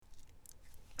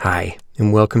Hi,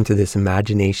 and welcome to this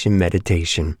imagination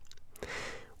meditation.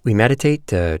 We meditate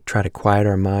to try to quiet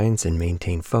our minds and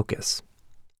maintain focus.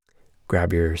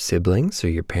 Grab your siblings or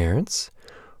your parents,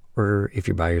 or if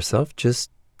you're by yourself,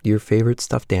 just your favorite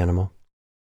stuffed animal.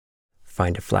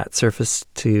 Find a flat surface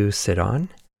to sit on.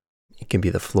 It can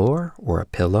be the floor, or a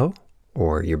pillow,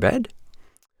 or your bed,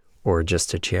 or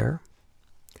just a chair.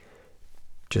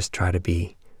 Just try to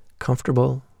be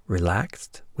comfortable,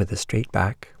 relaxed, with a straight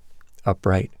back,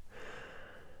 upright,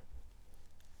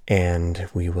 and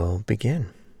we will begin.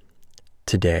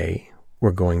 Today,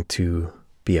 we're going to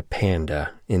be a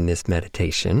panda in this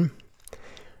meditation.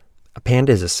 A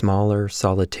panda is a smaller,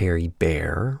 solitary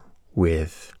bear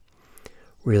with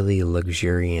really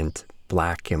luxuriant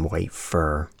black and white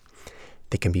fur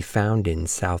that can be found in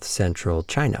south-central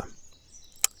China.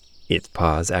 Its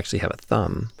paws actually have a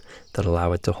thumb that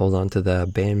allow it to hold onto the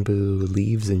bamboo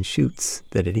leaves and shoots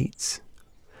that it eats.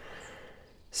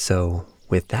 So,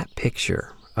 with that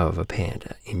picture of a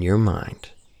panda in your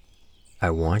mind, I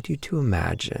want you to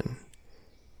imagine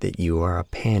that you are a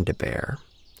panda bear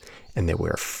and that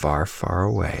we're far, far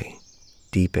away,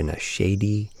 deep in a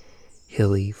shady,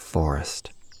 hilly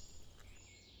forest.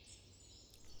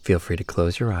 Feel free to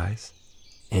close your eyes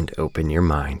and open your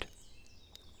mind.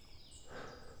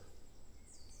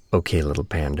 Okay, little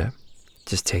panda,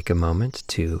 just take a moment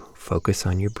to focus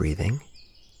on your breathing.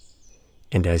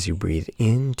 And as you breathe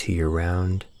into your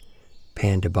round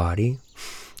panda body,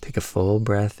 take a full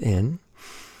breath in.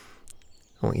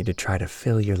 I want you to try to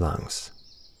fill your lungs.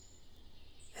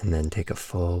 And then take a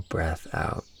full breath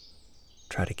out.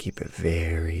 Try to keep it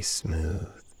very smooth.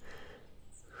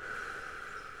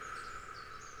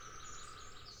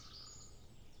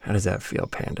 How does that feel,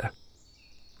 panda?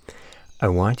 I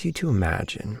want you to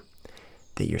imagine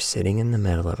that you're sitting in the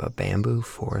middle of a bamboo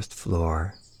forest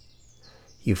floor.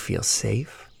 You feel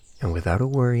safe and without a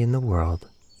worry in the world.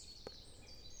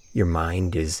 Your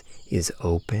mind is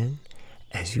open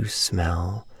as you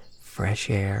smell fresh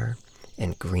air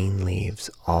and green leaves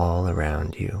all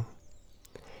around you.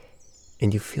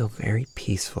 And you feel very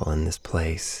peaceful in this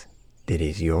place that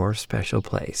is your special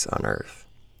place on Earth.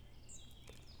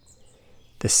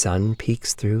 The sun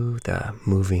peeks through the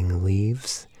moving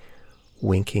leaves,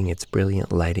 winking its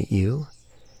brilliant light at you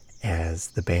as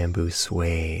the bamboo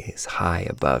sways high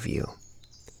above you.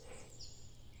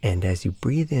 And as you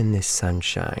breathe in this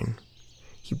sunshine,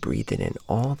 you breathe it in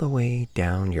all the way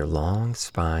down your long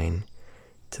spine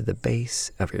to the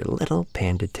base of your little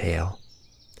panda tail.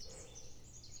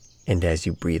 And as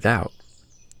you breathe out,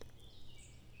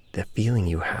 the feeling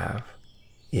you have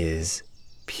is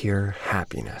pure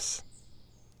happiness.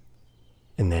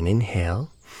 And then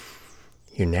inhale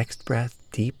your next breath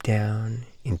deep down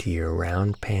into your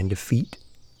round panda feet.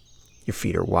 Your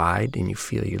feet are wide and you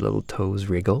feel your little toes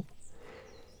wriggle.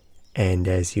 And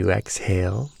as you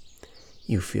exhale,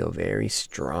 you feel very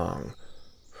strong.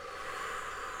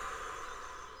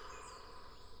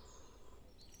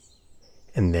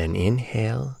 And then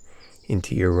inhale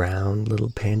into your round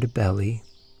little panda belly,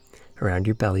 around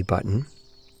your belly button.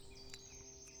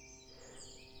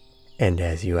 And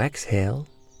as you exhale,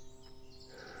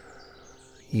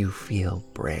 you feel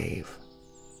brave.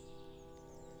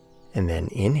 And then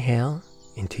inhale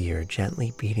into your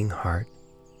gently beating heart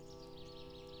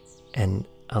and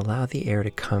allow the air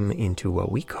to come into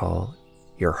what we call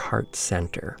your heart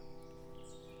center.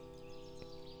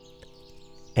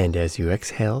 And as you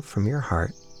exhale from your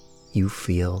heart, you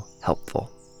feel helpful.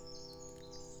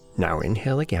 Now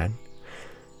inhale again,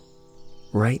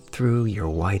 right through your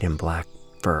white and black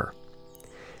fur.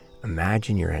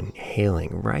 Imagine you're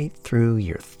inhaling right through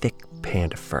your thick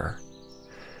panda fur.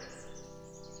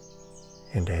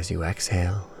 And as you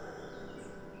exhale,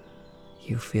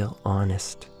 you feel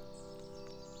honest.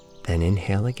 Then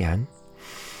inhale again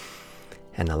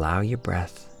and allow your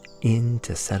breath in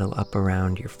to settle up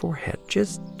around your forehead,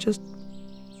 just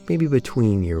maybe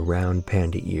between your round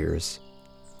panda ears.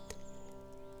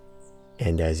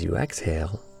 And as you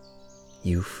exhale,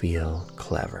 you feel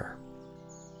clever.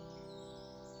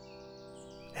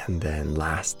 And then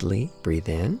lastly, breathe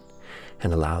in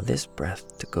and allow this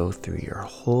breath to go through your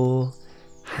whole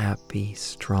happy,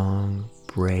 strong,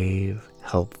 brave,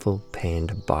 helpful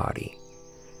panda body.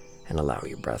 And allow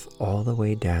your breath all the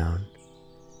way down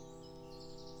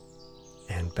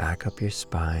and back up your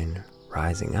spine,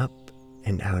 rising up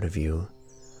and out of you,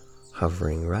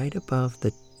 hovering right above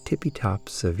the tippy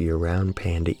tops of your round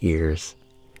panda ears.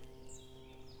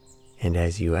 And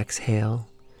as you exhale,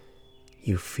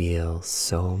 you feel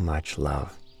so much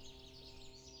love.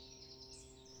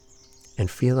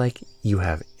 And feel like you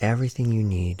have everything you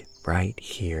need right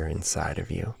here inside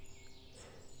of you.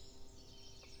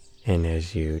 And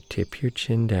as you tip your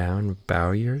chin down,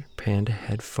 bow your panda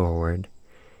head forward,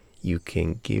 you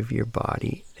can give your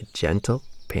body a gentle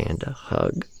panda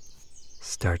hug.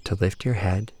 Start to lift your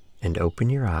head and open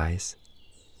your eyes.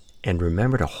 And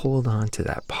remember to hold on to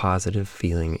that positive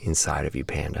feeling inside of you,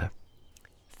 panda.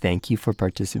 Thank you for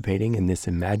participating in this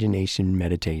imagination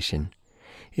meditation.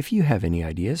 If you have any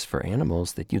ideas for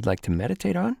animals that you'd like to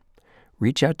meditate on,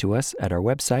 reach out to us at our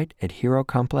website at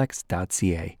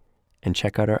herocomplex.ca and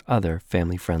check out our other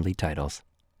family-friendly titles.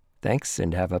 Thanks,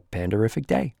 and have a panderific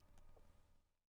day.